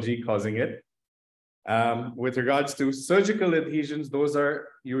pathology causing it. With regards to surgical adhesions, those are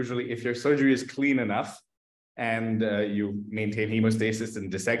usually, if your surgery is clean enough and you maintain hemostasis and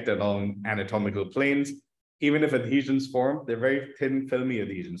dissect along anatomical planes, even if adhesions form, they're very thin, filmy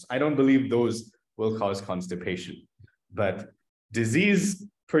adhesions. I don't believe those will cause constipation. But adhesions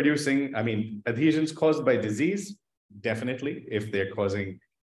caused by disease, definitely, if they're causing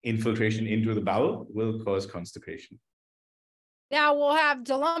infiltration into the bowel, will cause constipation. Now we'll have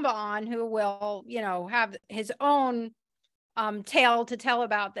Dalumba on, who will, have his own tale to tell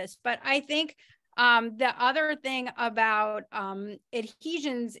about this. But I think the other thing about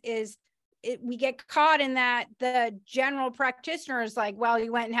adhesions is we get caught in that the general practitioner is like, well,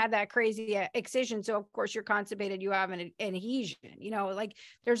 you went and had that crazy excision, so of course you're constipated, you have an adhesion. Like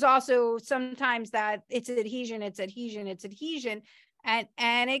there's also sometimes that it's adhesion,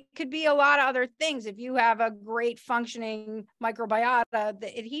 and it could be a lot of other things. If you have a great functioning microbiota,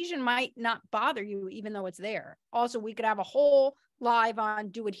 the adhesion might not bother you, even though it's there. Also, we could have a whole live on,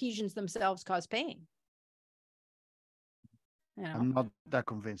 do adhesions themselves cause pain? I'm not that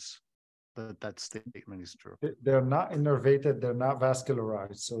convinced that statement is true. They're not innervated, they're not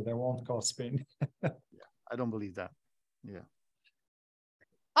vascularized, so they won't cause pain. Yeah, I don't believe that. Yeah.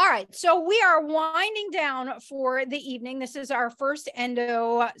 All right, so we are winding down for the evening. This is our first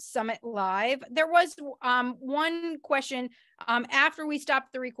Endo Summit Live. There was one question after we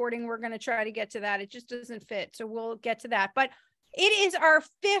stopped the recording. We're going to try to get to that. It just doesn't fit, so we'll get to that. But it is our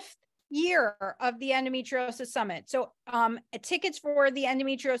 5th year of the Endometriosis Summit. So tickets for the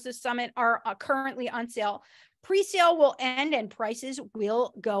Endometriosis Summit are currently on sale. Pre-sale will end and prices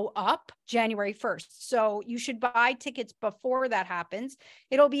will go up January 1st. So you should buy tickets before that happens.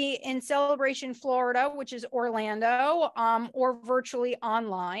 It'll be in Celebration, Florida, which is Orlando, or virtually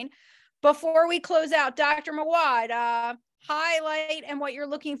online. Before we close out, Dr. Moawad, highlight and what you're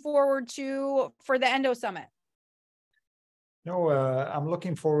looking forward to for the Endo Summit. No, I'm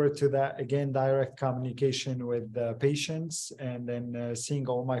looking forward to that. Again, direct communication with the patients and then seeing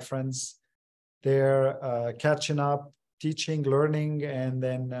all my friends there, catching up, teaching, learning, and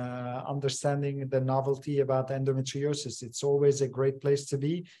then understanding the novelty about endometriosis. It's always a great place to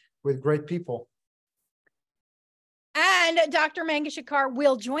be with great people. And Dr. Mangeshikar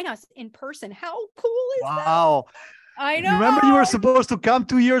will join us in person. How cool is that? Wow. I know. Remember you were supposed to come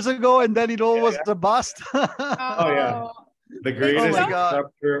 2 years ago and then it all was a bust? Oh, yeah. The greatest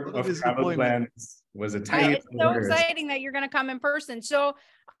disruptor of travel plans was a tiny. It's so exciting that you're going to come in person. So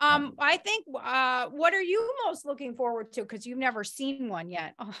I think, what are you most looking forward to? Because you've never seen one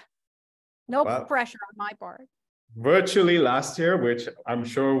yet. Oh, no pressure on my part. Virtually last year, which I'm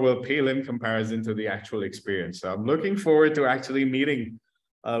sure will pale in comparison to the actual experience. So I'm looking forward to actually meeting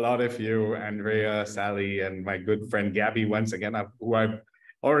a lot of you, Andrea, Sallie, and my good friend Gaby once again, who I've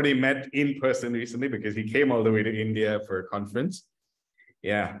already met in person recently because he came all the way to India for a conference.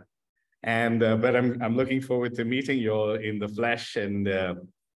 Yeah. And but I'm looking forward to meeting you all in the flesh and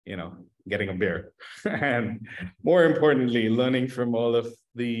you know, getting a beer. And more importantly, learning from all of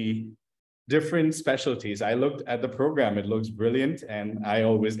the different specialties. I looked at the program, it looks brilliant, and I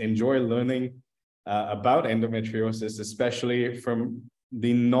always enjoy learning about endometriosis, especially from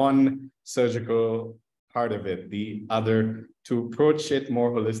the non-surgical part of it, the other, to approach it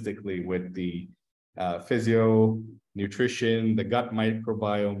more holistically with the physio, nutrition, the gut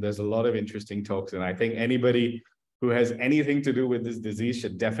microbiome. There's a lot of interesting talks, and I think anybody who has anything to do with this disease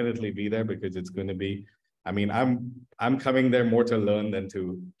should definitely be there, because it's going to be, I mean, I'm coming there more to learn than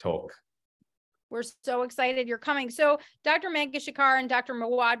to talk. We're so excited you're coming. So Dr. Mangeshikar and Dr.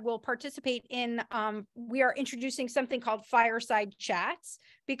 Moawad will participate in, we are introducing something called fireside chats,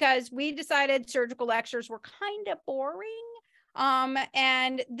 because we decided surgical lectures were kind of boring.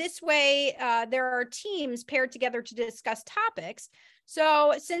 And this way, there are teams paired together to discuss topics.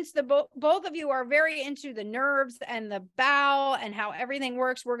 So since both of you are very into the nerves and the bowel and how everything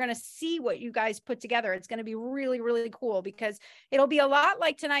works, we're going to see what you guys put together. It's going to be really, really cool, because it'll be a lot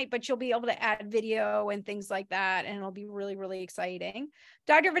like tonight, but you'll be able to add video and things like that. And it'll be really, really exciting.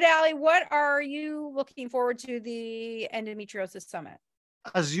 Dr. Vidali, what are you looking forward to the Endometriosis Summit?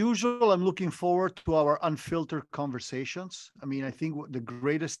 As usual, I'm looking forward to our unfiltered conversations. I mean, I think the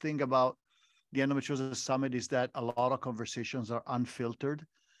greatest thing about the Endometriosis Summit is that a lot of conversations are unfiltered,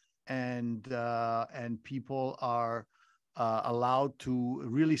 and people are allowed to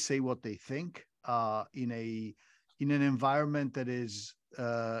really say what they think in an environment that is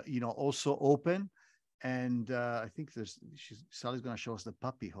also open. And I think Sallie's going to show us the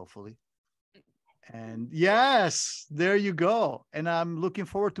puppy, hopefully. And yes, there you go. And I'm looking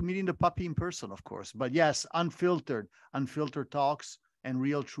forward to meeting the puppy in person, of course. But yes, unfiltered talks and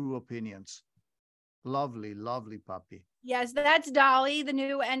real, true opinions. Lovely, lovely puppy. Yes, that's Dolly, the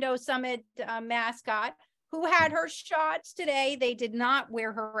new Endo Summit mascot, who had her shots today. They did not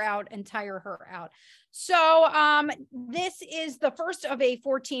wear her out and tire her out. So this is the first of a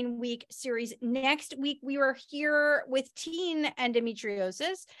 14-week series. Next week, we are here with teen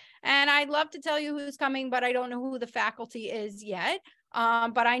endometriosis. And I'd love to tell you who's coming, but I don't know who the faculty is yet.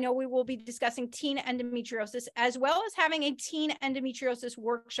 But I know we will be discussing teen endometriosis, as well as having a teen endometriosis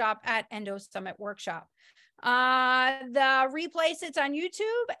workshop at Endo Summit Workshop. The replay sits on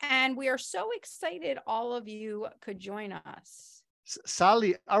YouTube, and we are so excited all of you could join us.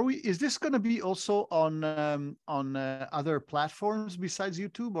 Sallie, is this going to be also on other platforms besides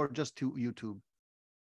YouTube, or just to YouTube?